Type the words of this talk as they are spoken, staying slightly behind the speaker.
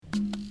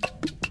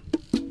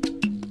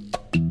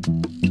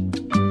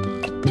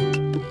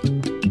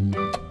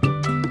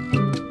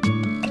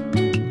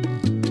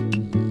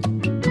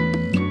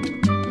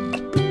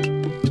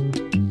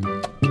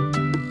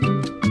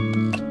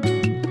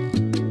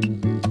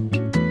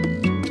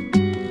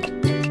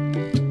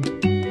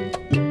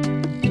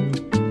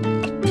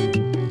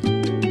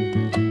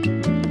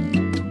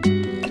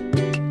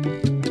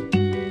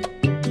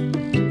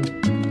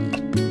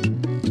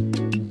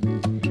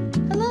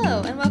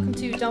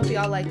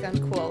Like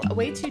Uncool, a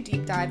way too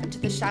deep dive into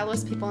the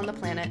shallowest people on the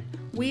planet.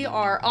 We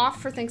are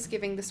off for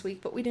Thanksgiving this week,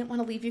 but we didn't want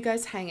to leave you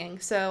guys hanging,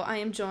 so I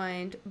am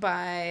joined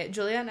by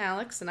Julia and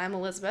Alex, and I'm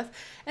Elizabeth,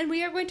 and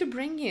we are going to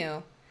bring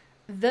you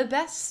the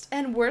best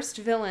and worst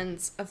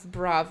villains of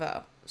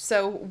Bravo.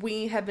 So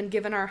we have been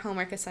given our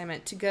homework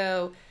assignment to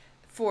go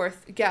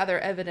forth, gather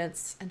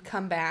evidence, and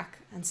come back,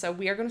 and so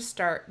we are going to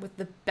start with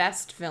the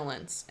best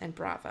villains in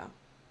Bravo.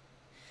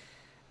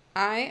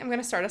 I am going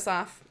to start us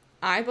off.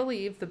 I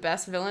believe the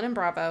best villain in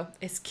Bravo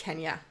is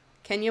Kenya.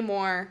 Kenya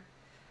Moore.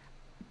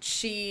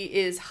 She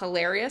is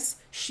hilarious.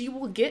 She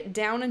will get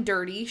down and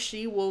dirty.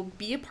 She will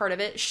be a part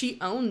of it. She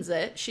owns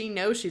it. She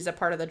knows she's a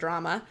part of the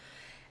drama.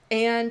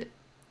 And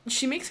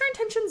she makes her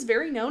intentions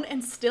very known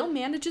and still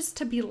manages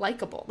to be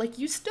likable. Like,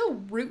 you still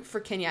root for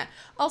Kenya.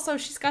 Also,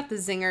 she's got the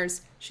zingers.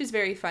 She's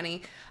very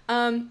funny.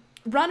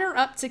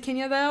 Runner-up to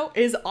Kenya, though,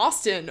 is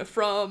Austin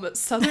from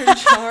Southern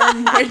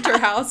Charm, Winter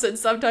House, and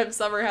sometimes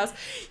Summer House.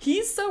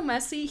 He's so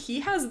messy.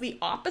 He has the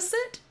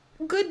opposite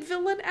good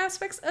villain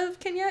aspects of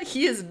Kenya.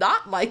 He is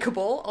not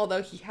likable,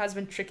 although he has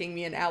been tricking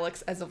me and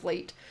Alex as of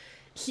late.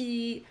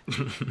 He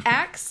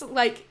acts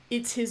like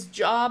it's his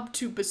job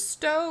to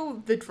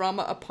bestow the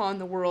drama upon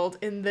the world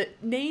in the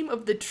name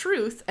of the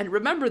truth. And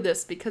remember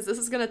this, because this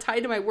is going to tie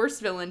to my worst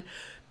villain.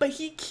 But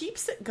he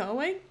keeps it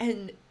going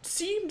and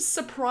seems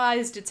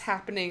surprised it's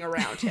happening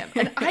around him.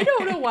 And I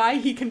don't know why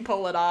he can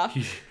pull it off,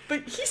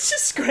 but he's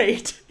just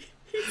great.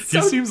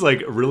 He seems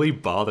like really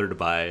bothered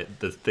by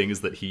the things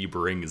that he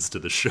brings to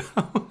the show.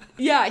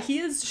 Yeah, he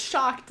is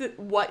shocked that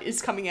what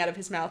is coming out of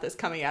his mouth is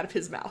coming out of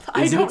his mouth. Isn't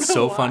I don't it know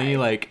so why. funny,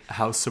 like,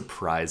 how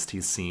surprised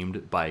he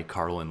seemed by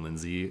Carl and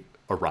Lindsay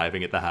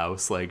arriving at the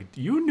house? Like,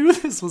 you knew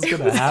this was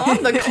going to happen.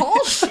 On the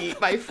call sheet,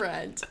 my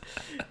friend.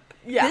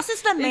 Yeah, this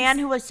is the man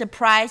who was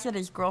surprised that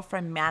his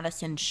girlfriend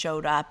Madison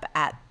showed up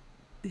at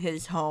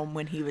his home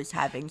when he was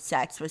having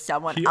sex with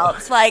someone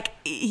else. Like,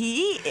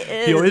 he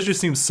always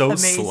just seems so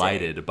amazing.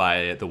 slighted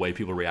by the way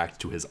people react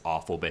to his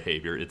awful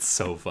behavior. It's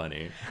so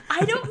funny.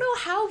 I don't know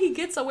how he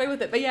gets away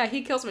with it, but yeah,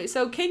 he kills me.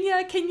 So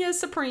Kenya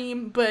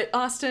supreme, but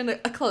Austin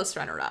a close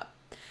runner-up.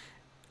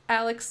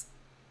 Alex,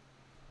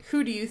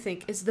 who do you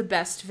think is the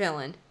best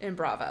villain in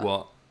Bravo?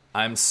 Well,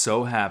 I'm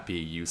so happy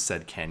you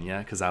said Kenya,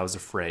 because I was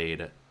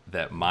afraid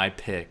that my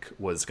pick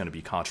was going to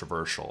be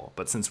controversial.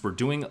 But since we're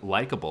doing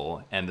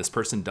likable, and this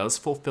person does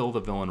fulfill the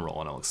villain role,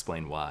 and I'll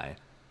explain why,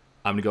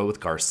 I'm going to go with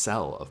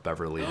Garcelle of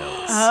Beverly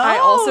Hills. I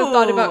also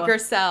thought about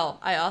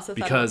Garcelle.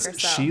 Because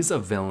she's a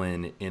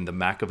villain in the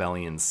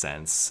Machiavellian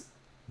sense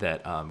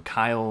that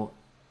Kyle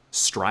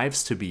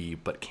strives to be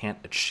but can't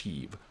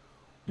achieve,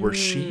 where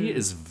she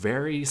is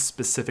very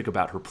specific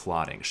about her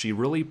plotting. She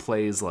really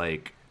plays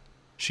like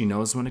she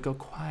knows when to go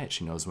quiet.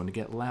 She knows when to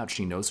get loud.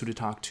 She knows who to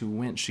talk to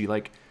when. She,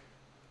 like,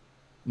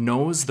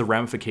 knows the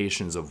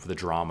ramifications of the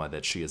drama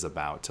that she is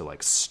about to,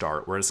 like,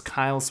 start, whereas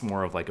Kyle's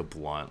more of like a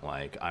blunt,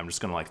 like, I'm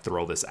just gonna, like,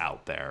 throw this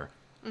out there,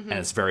 and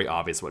it's very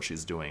obvious what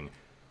she's doing.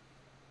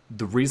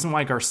 The reason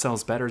why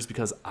Garcelle's better is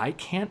because I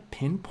can't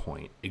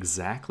pinpoint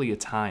exactly a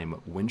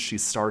time when she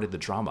started the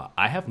drama.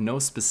 I have no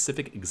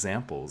specific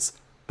examples,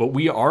 but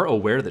we are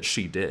aware that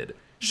she did.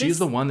 She's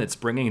the one that's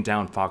bringing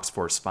down Fox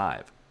Force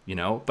 5. You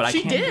know, but she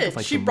I can't did. think of,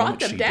 like, she the brought moment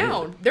them she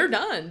down. did. They're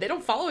done. They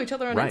don't follow each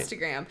other on Right.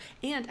 Instagram.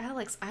 And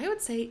Alex, I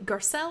would say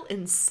Garcelle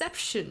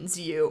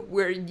inceptions you,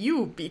 where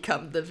you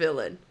become the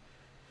villain.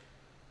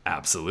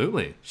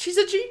 Absolutely. She's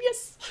a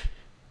genius.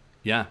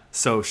 Yeah.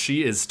 So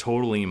she is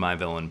totally my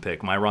villain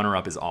pick. My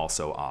runner-up is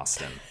also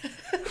Austin.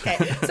 Okay,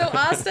 so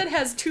Austin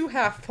has 2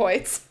 half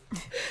points.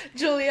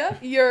 Julia,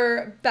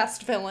 your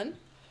best villain.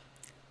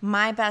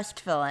 My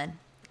best villain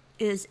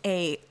is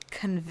a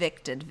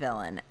convicted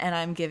villain, and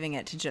I'm giving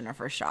it to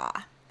Jennifer Shaw.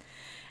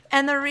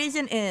 And the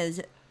reason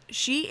is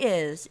she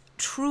is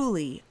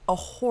truly a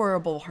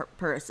horrible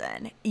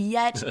person,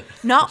 yet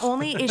not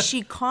only is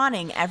she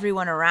conning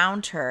everyone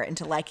around her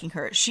into liking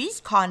her, she's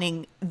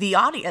conning the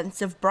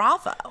audience of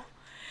Bravo. Wow.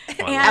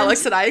 And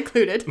Alex and I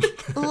included.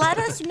 let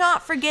us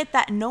not forget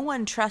that no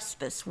one trusts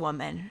this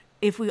woman.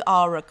 If we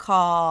all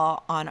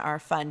recall on our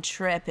fun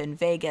trip in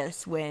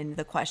Vegas when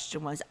the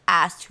question was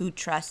asked who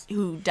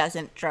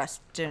doesn't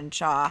trust Jen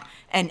Shaw,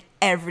 and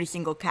every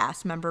single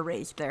cast member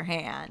raised their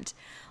hand.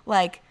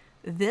 Like,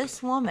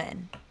 this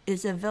woman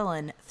is a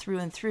villain through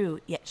and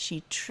through, yet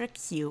she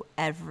tricks you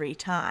every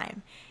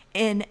time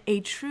in a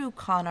true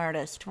con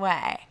artist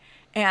way.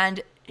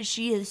 And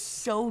she is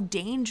so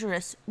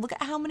dangerous. Look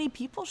at how many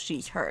people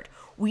she's hurt.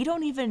 We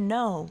don't even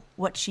know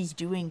what she's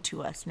doing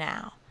to us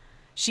now.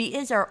 She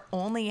is our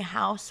only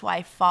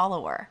housewife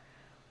follower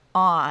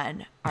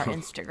on our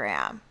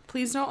Instagram.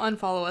 Please don't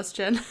unfollow us,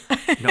 Jen.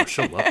 No,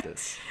 she'll love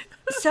this.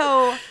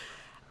 So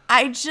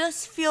I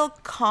just feel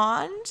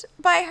conned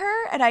by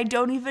her, and I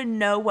don't even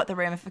know what the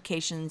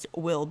ramifications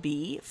will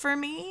be for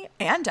me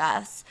and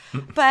us.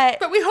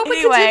 But we hope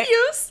anyway,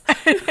 it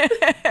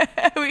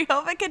continues. we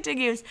hope it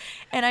continues.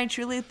 And I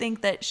truly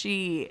think that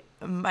she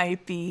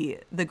might be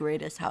the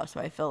greatest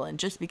housewife villain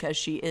just because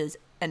she is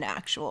an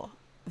actual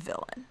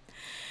villain.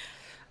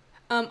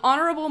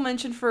 Honorable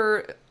mention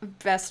for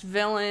best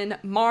villain,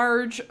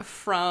 Marge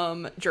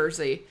from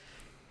Jersey.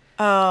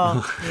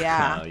 Oh,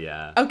 yeah. Oh,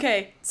 yeah.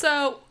 Okay,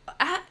 so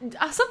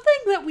something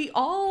that we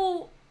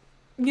all,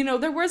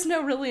 there was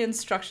no really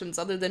instructions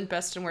other than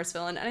best and worst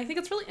villain, and I think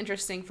it's really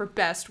interesting. For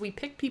best, we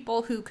pick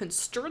people who can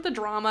stir the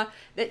drama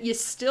that you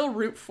still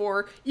root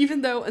for,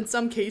 even though in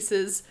some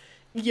cases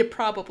you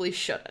probably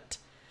shouldn't.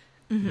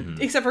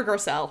 Mm-hmm. Except for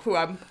Garcelle, who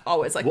I'm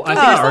always like, well,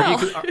 I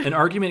think an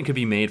argument could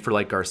be made for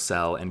like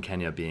Garcelle and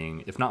Kenya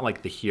being, if not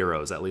like the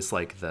heroes, at least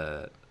like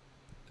the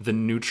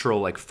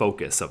neutral like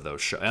focus of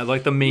those shows,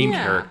 like the main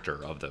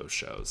character of those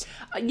shows.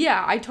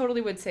 Yeah, I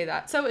totally would say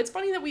that. So it's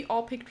funny that we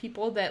all picked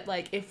people that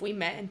like if we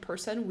met in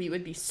person we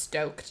would be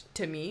stoked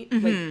to meet,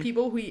 like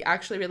people we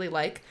actually really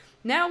like.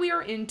 Now we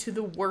are into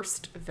the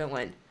worst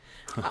villain,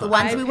 the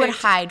ones we would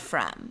hide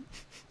from.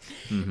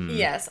 Mm-hmm.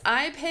 Yes,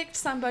 I picked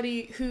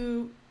somebody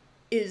who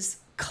is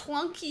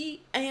clunky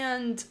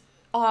and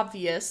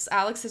obvious.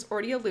 Alex has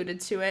already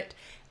alluded to it,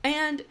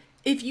 and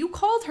if you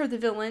called her the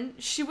villain,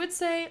 she would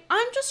say,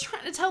 I'm just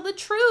trying to tell the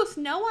truth.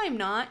 No, I'm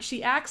not.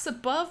 She acts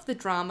above the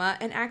drama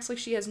and acts like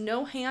she has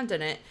no hand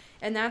in it.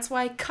 And that's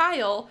why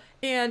Kyle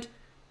and,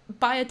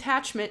 by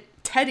attachment,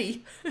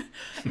 Teddy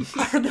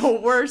are the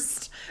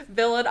worst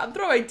villain. I'm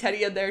throwing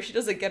Teddy in there. She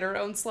doesn't get her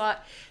own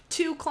slot.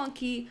 Too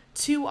clunky,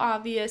 too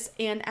obvious,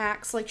 and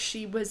acts like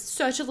she was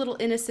such a little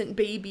innocent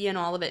baby in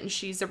all of it, and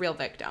she's the real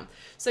victim.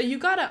 So you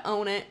gotta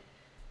own it,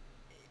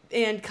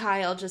 and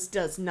Kyle just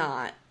does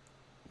not.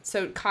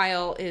 So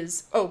Kyle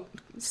is,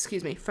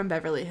 from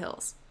Beverly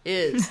Hills,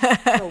 is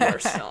the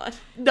worst villain.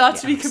 Not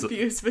to be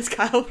confused with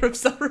Kyle from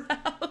Summer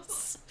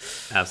House.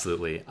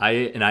 Absolutely. I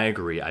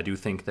agree. I do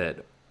think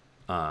that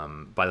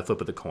by the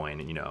flip of the coin,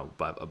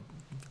 by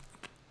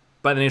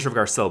the nature of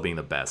Garcelle being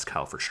the best,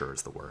 Kyle for sure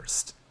is the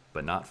worst,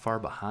 but not far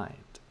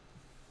behind.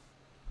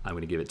 I'm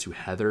going to give it to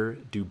Heather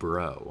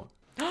Dubrow.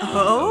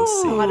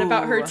 Oh, what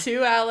about her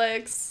too,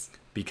 Alex?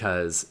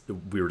 Because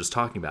we were just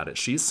talking about it.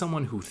 She's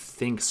someone who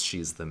thinks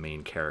she's the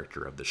main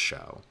character of the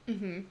show.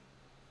 Mm-hmm.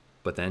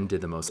 But then did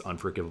the most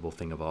unforgivable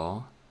thing of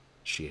all.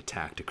 She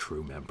attacked a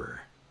crew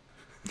member.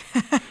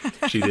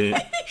 She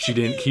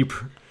didn't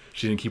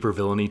keep her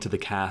villainy to the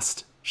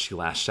cast. She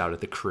lashed out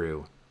at the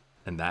crew.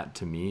 And that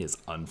to me is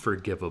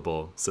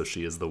unforgivable. So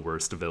she is the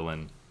worst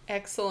villain.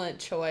 Excellent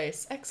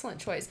choice. Excellent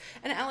choice.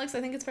 And Alex,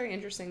 I think it's very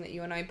interesting that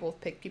you and I both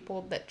pick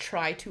people that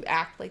try to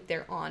act like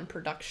they're on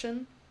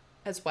production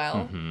as well.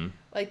 Mm-hmm.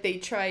 Like they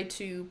try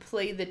to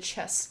play the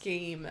chess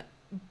game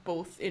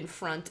both in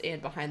front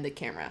and behind the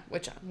camera,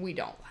 which we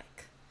don't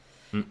like.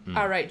 Mm-mm.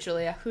 All right,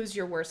 Julia, who's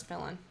your worst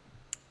villain?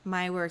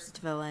 My worst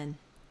villain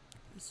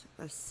is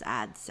a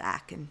sad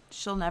sack, and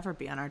she'll never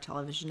be on our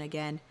television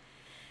again.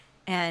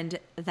 And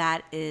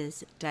that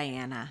is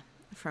Diana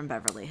from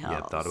Beverly Hills.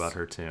 Yeah, thought about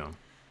her too.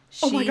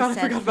 She I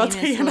forgot about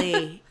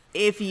Diana.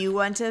 If you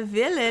want a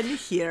villain,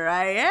 here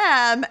I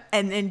am,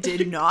 and then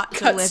did not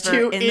Cuts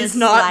deliver in is the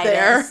not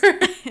slightest.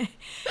 there.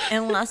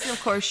 Unless,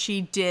 of course, she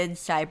did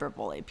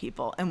cyberbully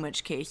people, in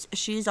which case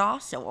she's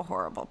also a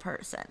horrible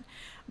person.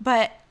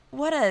 But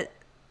what a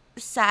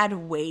sad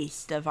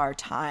waste of our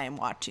time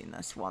watching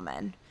this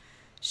woman.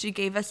 She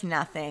gave us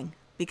nothing,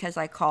 because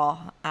I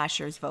call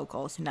Asher's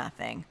vocals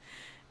nothing.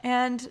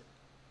 And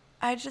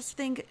I just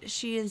think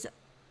she is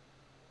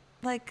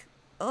like,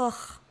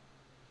 ugh.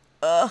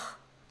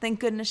 Thank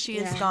goodness she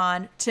is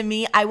gone. To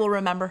me, I will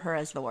remember her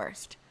as the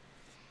worst.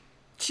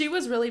 She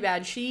was really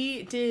bad.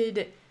 She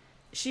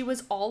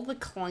was all the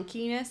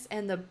clunkiness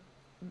and the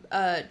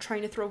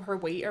trying to throw her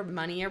weight or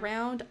money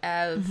around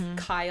of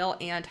Kyle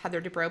and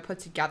Heather Dubrow put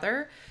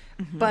together,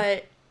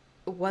 but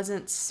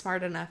wasn't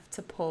smart enough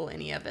to pull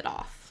any of it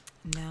off.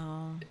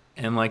 No.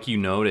 And like you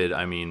noted,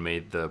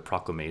 made the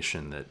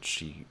proclamation that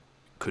she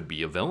could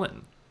be a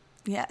villain.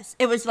 Yes.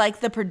 It was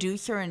like the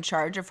producer in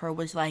charge of her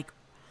was like,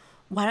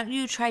 why don't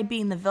you try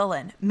being the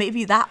villain?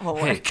 Maybe that will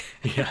work.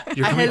 Hey, yeah,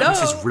 you're coming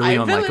across as really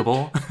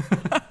unlikable.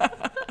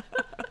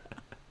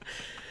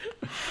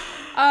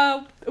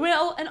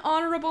 Well, an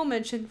honorable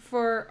mention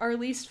for our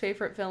least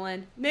favorite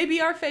villain, maybe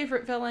our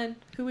favorite villain,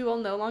 who we will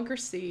no longer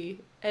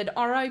see, and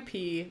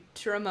R.I.P.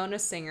 to Ramona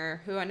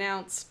Singer, who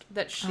announced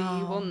that she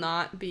will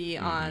not be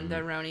on the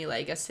Roni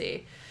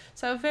Legacy.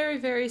 So very,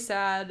 very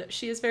sad.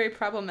 She is very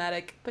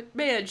problematic, but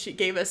man, she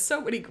gave us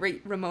so many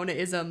great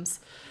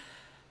Ramona-isms.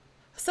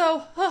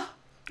 So,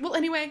 well,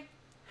 anyway,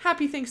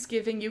 happy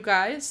Thanksgiving, you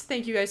guys.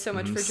 Thank you guys so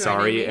much for joining me.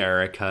 Sorry,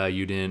 Erica,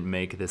 you didn't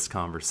make this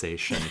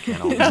conversation. It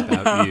can't all be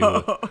about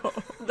you.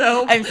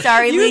 No. I'm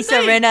sorry, Lisa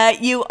Rinna,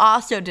 you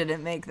also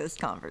didn't make this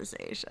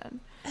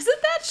conversation.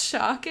 Isn't that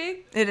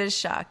shocking? It is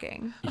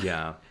shocking.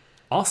 Yeah.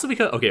 Also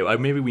because,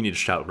 maybe we need to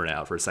shout Rinna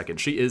out for a second.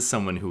 She is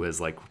someone who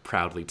has,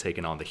 proudly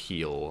taken on the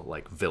heel,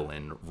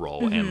 villain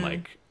role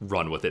and,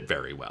 run with it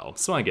very well.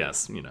 So I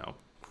guess,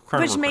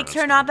 Which makes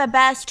her not the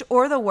best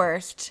or the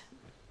worst.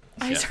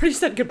 I already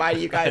said goodbye to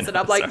you guys, and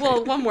I'm like,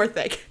 well, one more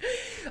thing.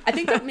 I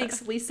think what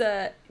makes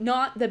Lisa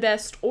not the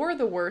best or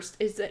the worst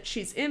is that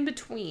she's in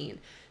between.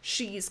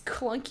 She's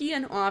clunky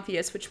and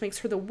obvious, which makes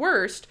her the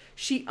worst.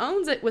 She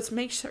owns it, which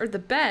makes her the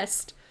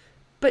best.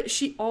 but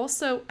she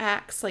also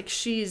acts like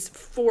she's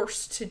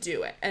forced to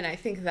do it. And I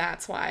think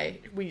that's why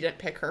we didn't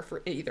pick her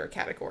for either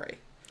category.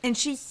 And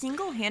she's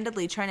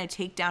single-handedly trying to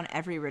take down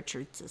every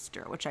Richards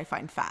sister, which I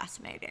find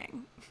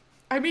fascinating.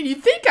 I mean,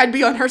 you'd think I'd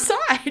be on her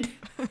side.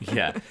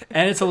 Yeah.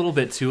 And it's a little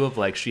bit, too, of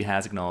like she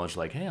has acknowledged,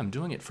 like, hey, I'm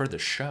doing it for the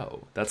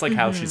show. That's like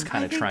how she's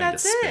kind of trying to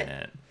spin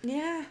it.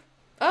 Yeah.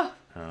 Oh.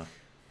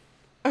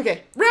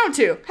 Okay, round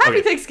 2.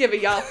 Happy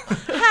Thanksgiving, y'all.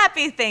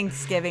 Happy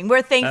Thanksgiving.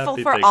 We're thankful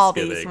Happy for all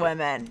these Thanksgiving.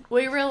 women.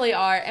 We really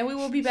are. And we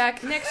will be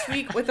back next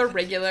week with a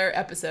regular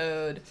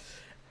episode.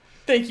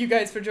 Thank you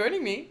guys for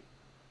joining me.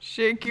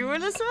 Shake you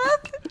in a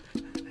Smith.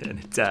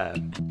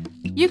 Anytime.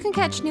 You can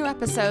catch new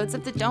episodes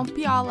of the Don't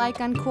Be All Like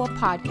Uncool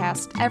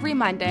podcast every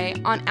Monday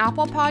on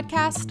Apple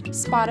Podcast,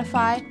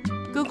 Spotify,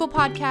 Google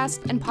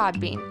Podcast, and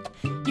Podbean.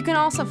 You can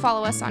also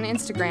follow us on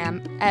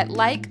Instagram at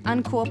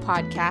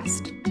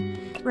 @LikeUncoolPodcast.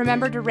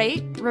 Remember to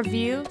rate,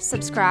 review,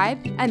 subscribe,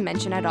 and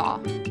mention it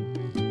all.